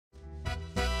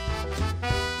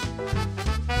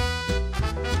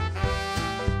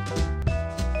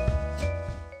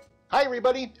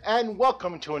everybody, and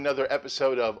welcome to another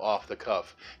episode of Off the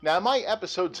Cuff. Now, my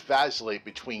episodes vacillate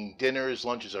between dinners,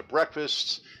 lunches, or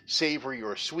breakfasts, savory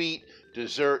or sweet,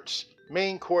 desserts,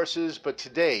 main courses, but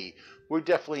today we're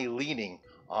definitely leaning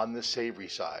on the savory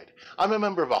side. I'm a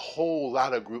member of a whole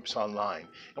lot of groups online,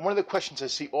 and one of the questions I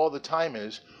see all the time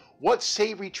is, what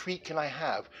savory treat can I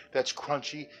have that's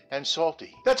crunchy and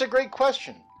salty? That's a great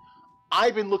question.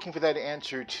 I've been looking for that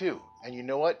answer too, and you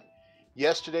know what?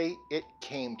 Yesterday, it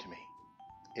came to me.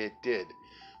 It did,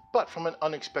 but from an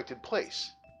unexpected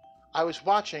place. I was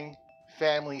watching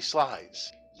family slides.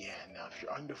 Yeah, now if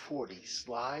you're under 40,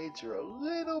 slides are a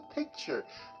little picture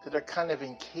that are kind of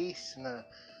encased in a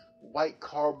white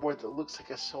cardboard that looks like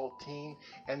a saltine,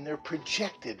 and they're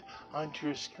projected onto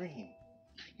a screen.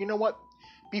 You know what?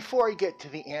 Before I get to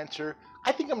the answer,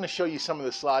 I think I'm going to show you some of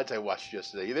the slides I watched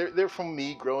yesterday. They're from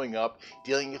me growing up,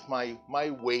 dealing with my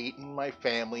weight and my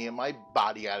family and my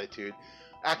body attitude.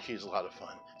 Actually, it's a lot of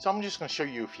fun. So I'm just going to show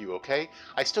you a few, okay?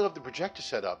 I still have the projector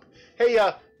set up. Hey,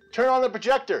 turn on the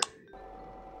projector.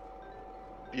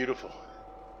 Beautiful.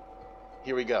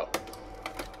 Here we go.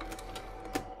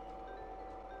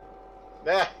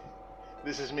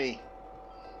 This is me.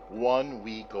 1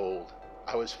 week old.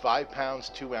 I was 5 pounds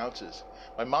 2 ounces.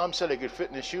 My mom said I could fit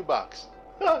in a shoebox.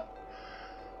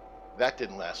 That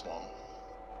didn't last long.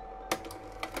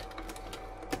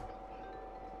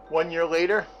 1 year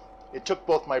later, it took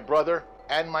both my brother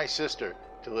and my sister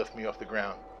to lift me off the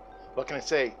ground. What can I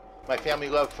say? My family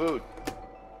loved food.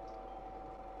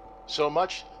 So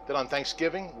much that on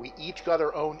Thanksgiving, we each got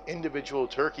our own individual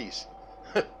turkeys.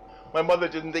 My mother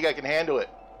didn't think I could handle it.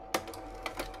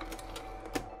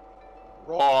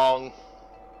 Wrong.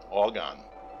 All gone.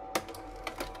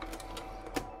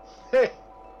 Hey,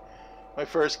 my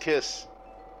first kiss.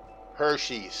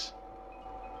 Hershey's.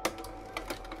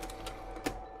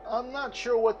 I'm not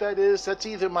sure what that is. That's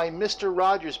either my Mr.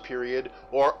 Rogers period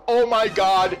or, oh my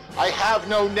God, I have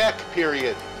no neck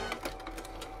period.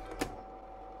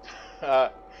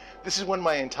 This is when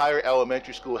my entire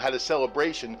elementary school had a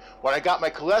celebration when I got my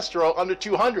cholesterol under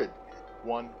 200.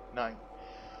 19.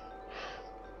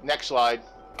 Next slide.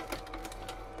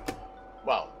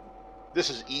 Wow, this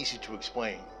is easy to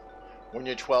explain. When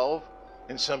you're 12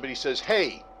 and somebody says,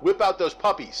 hey, whip out those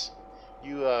puppies,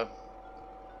 you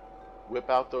whip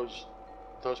out those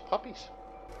puppies.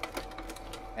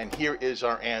 And here is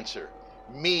our answer.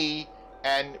 Me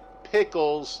and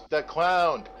Pickles the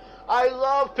Clown. I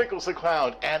love Pickles the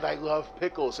Clown, and I love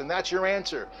pickles, and that's your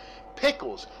answer.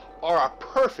 Pickles are a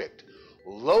perfect,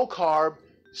 low-carb,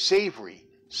 savory,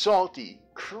 salty,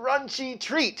 crunchy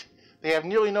treat. They have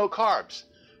nearly no carbs.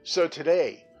 So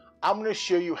today, I'm going to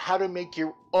show you how to make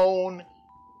your own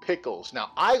pickles.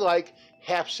 Now, I like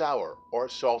half-sour or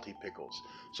salty pickles.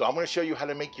 So I'm going to show you how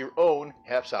to make your own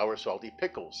half-sour salty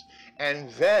pickles. And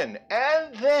then,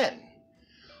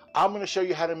 I'm going to show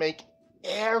you how to make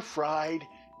air-fried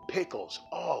pickles.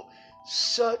 Oh,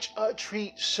 such a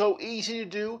treat. So easy to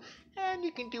do. And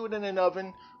you can do it in an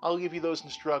oven. I'll give you those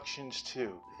instructions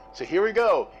too. So here we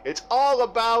go. It's all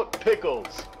about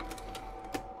pickles.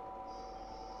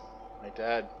 My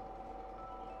dad,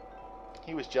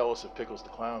 he was jealous of Pickles the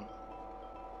Clown.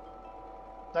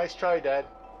 Nice try, Dad.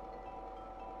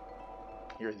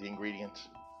 Here are the ingredients.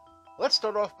 Let's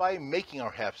start off by making our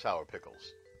half-sour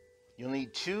pickles. You'll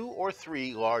need 2 or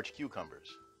 3 large cucumbers,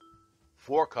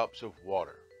 4 cups of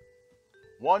water,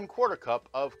 1/4 cup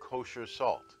of kosher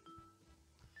salt,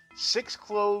 6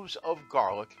 cloves of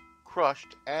garlic,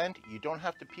 crushed, and you don't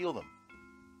have to peel them,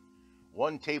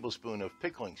 1 tablespoon of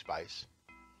pickling spice,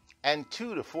 and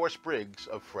 2 to 4 sprigs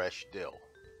of fresh dill.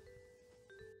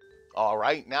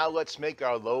 Alright, now let's make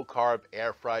our low-carb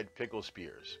air-fried pickle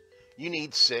spears. You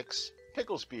need 6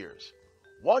 pickle spears,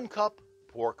 1 cup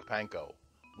pork panko,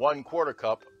 1/4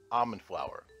 cup almond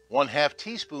flour, 1/2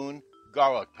 teaspoon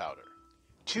garlic powder,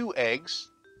 2 eggs,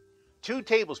 2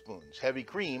 tablespoons heavy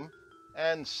cream,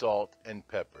 and salt and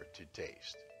pepper to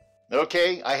taste.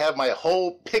 Okay, I have my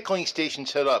whole pickling station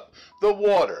set up. The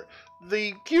water,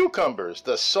 the cucumbers,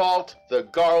 the salt, the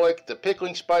garlic, the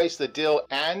pickling spice, the dill,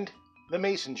 and the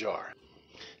mason jar.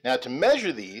 Now to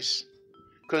measure these,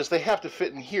 because they have to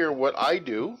fit in here, what I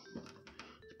do,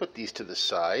 put these to the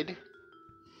side,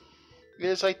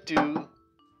 is I do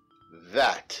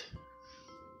that.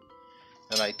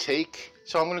 And I take,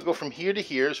 so I'm going to go from here to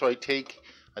here, so I take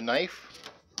a knife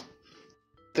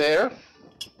there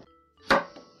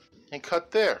and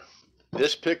cut there.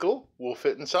 This pickle will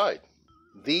fit inside.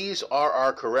 These are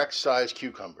our correct size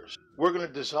cucumbers. We're going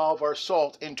to dissolve our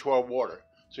salt into our water.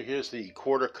 So here's the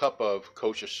 1/4 cup of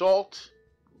kosher salt.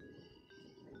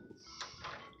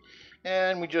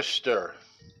 And we just stir.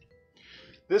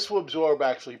 This will absorb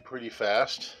actually pretty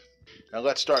fast. Now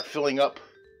let's start filling up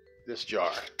this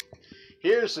jar.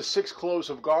 Here's the 6 cloves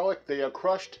of garlic. They are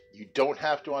crushed. You don't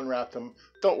have to unwrap them.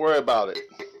 Don't worry about it.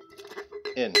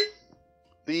 In.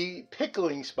 The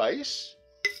pickling spice.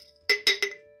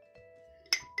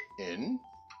 In.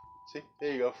 See,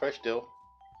 there you go, fresh dill.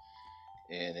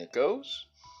 In it goes.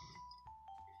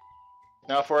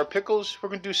 Now for our pickles, we're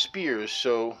going to do spears.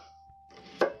 So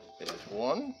there's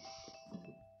 1,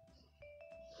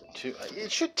 2.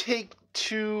 It should take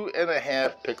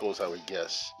 2.5 pickles, I would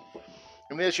guess.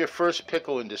 And there's your first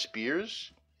pickle into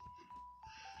spears.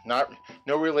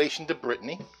 No relation to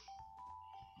Brittany.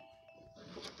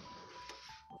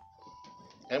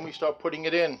 And we start putting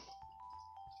it in.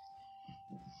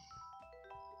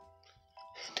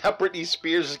 Now Britney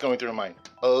Spears is going through her mind.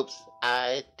 Oops,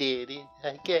 I did it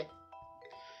again.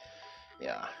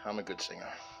 Yeah, I'm a good singer.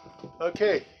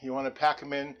 Okay, you want to pack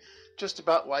them in just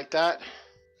about like that.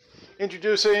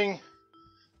 Introducing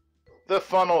the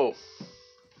funnel.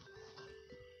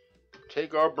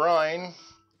 Take our brine.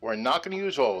 We're not going to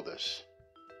use all of this.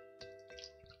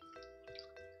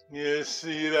 You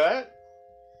see that?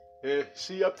 You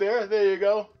see up there? There you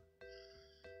go.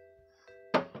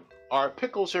 Our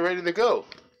pickles are ready to go.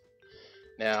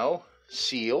 Now,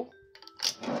 seal.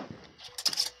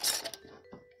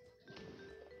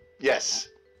 Yes.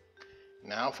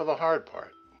 Now for the hard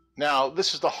part. Now,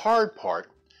 this is the hard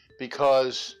part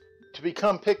because to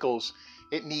become pickles,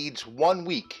 it needs 1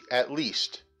 week at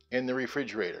least in the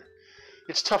refrigerator.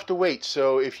 It's tough to wait,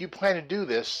 so if you plan to do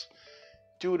this,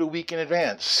 do it a week in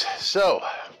advance. So,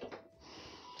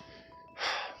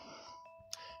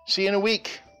 see you in a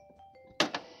week.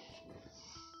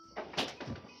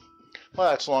 Well,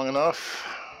 that's long enough.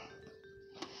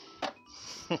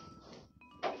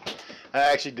 I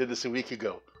actually did this a week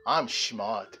ago. I'm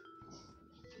smart.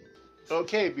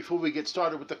 Okay, before we get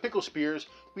started with the pickle spears,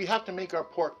 we have to make our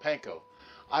pork panko.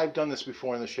 I've done this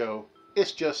before in the show.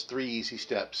 It's just 3 easy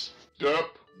steps.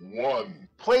 Step 1.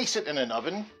 Place it in an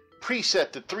oven,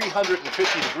 preset to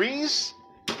 350 degrees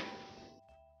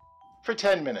for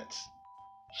 10 minutes.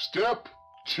 Step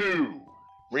 2.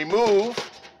 Remove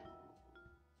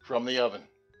from the oven.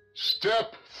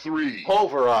 Step 3.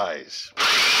 Pulverize.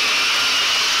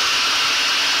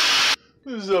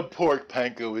 The pork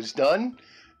panko is done.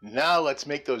 Now let's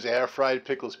make those air-fried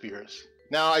pickle spears.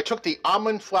 Now I took the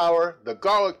almond flour, the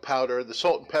garlic powder, the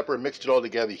salt and pepper, and mixed it all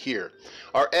together here.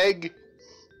 Our egg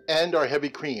and our heavy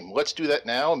cream. Let's do that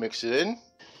now. Mix it in.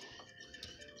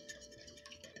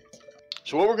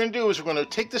 So what we're going to do is we're going to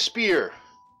take the spear.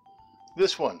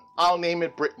 This one. I'll name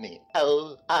it Brittany.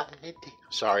 L-I-D.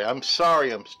 Sorry, I'm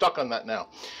stuck on that now.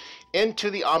 Into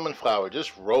the almond flour.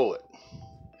 Just roll it.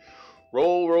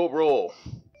 Roll, roll, roll.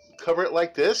 Cover it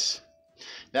like this.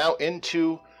 Now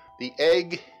into the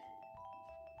egg.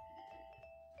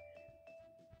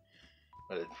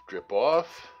 Let it drip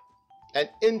off. And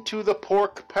into the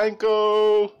pork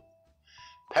panko.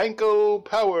 Panko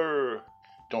power.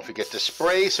 Don't forget to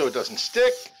spray so it doesn't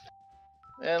stick.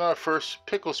 And our first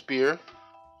pickle spear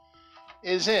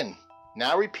is in.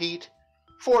 Now repeat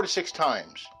 4 to 6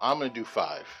 times. I'm going to do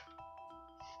 5.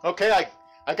 Okay,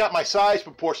 I got my size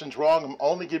proportions wrong. I'm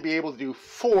only going to be able to do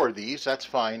 4 of these. That's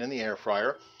fine in the air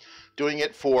fryer. Doing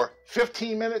it for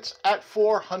 15 minutes at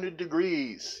 400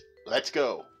 degrees. Let's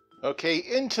go. Okay,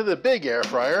 into the big air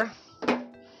fryer.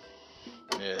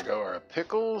 There go our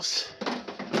pickles.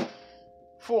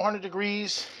 400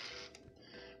 degrees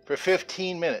for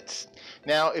 15 minutes.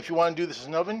 Now, if you want to do this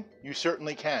in an oven, you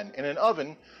certainly can. In an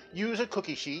oven, use a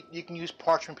cookie sheet. You can use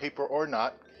parchment paper or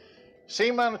not.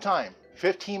 Same amount of time,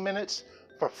 15 minutes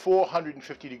for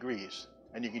 450 degrees.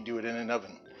 And you can do it in an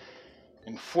oven.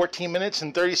 In 14 minutes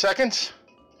and 30 seconds,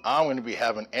 I'm going to be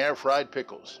having air-fried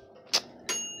pickles.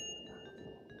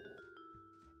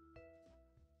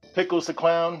 Pickles the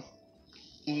Clown,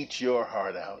 eat your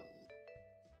heart out.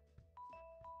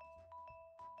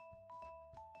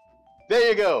 There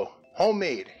you go.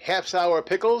 Homemade half-sour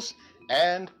pickles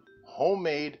and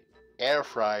homemade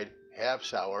air-fried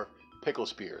half-sour pickle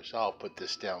spears. I'll put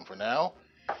this down for now.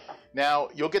 Now,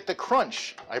 you'll get the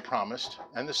crunch, I promised,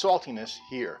 and the saltiness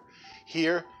here.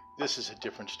 Here, this is a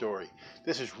different story.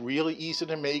 This is really easy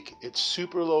to make. It's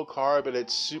super low carb and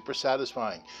it's super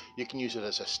satisfying. You can use it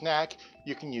as a snack.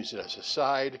 You can use it as a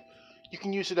side. You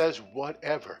can use it as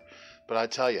whatever. But I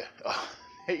tell you,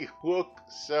 they look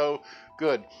so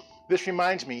good. This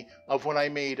reminds me of when I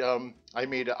made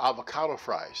avocado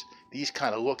fries. These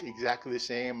kind of look exactly the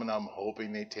same, and I'm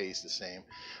hoping they taste the same.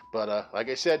 But like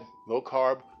I said, low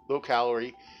carb, low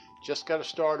calorie. Just got to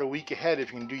start a week ahead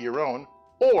if you can do your own.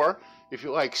 Or if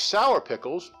you like sour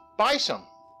pickles, buy some.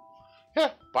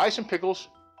 Yeah, buy some pickles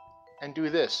and do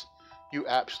this. You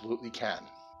absolutely can.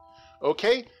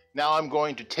 Okay, now I'm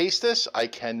going to taste this. I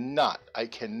cannot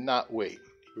wait.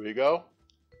 Here we go.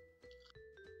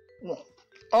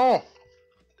 Oh,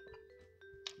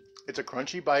 it's a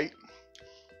crunchy bite.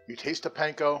 You taste the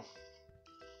panko.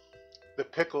 The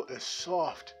pickle is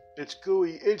soft. It's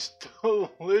gooey. It's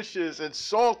delicious. It's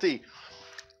salty.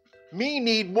 Me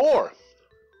need more.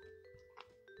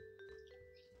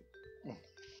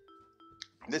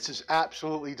 This is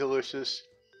absolutely delicious.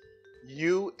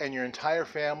 You and your entire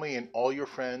family and all your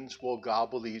friends will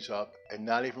gobble these up and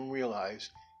not even realize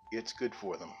it's good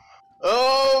for them.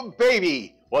 Oh,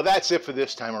 baby! Well, that's it for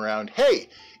this time around. Hey,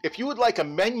 if you would like a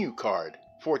menu card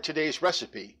for today's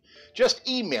recipe, just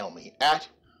email me at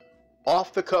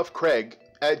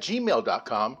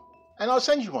offthecuffcraig@gmail.com and I'll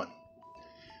send you one.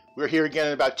 We're here again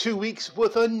in about 2 weeks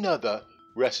with another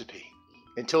recipe.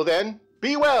 Until then,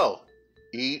 be well,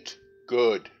 eat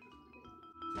good.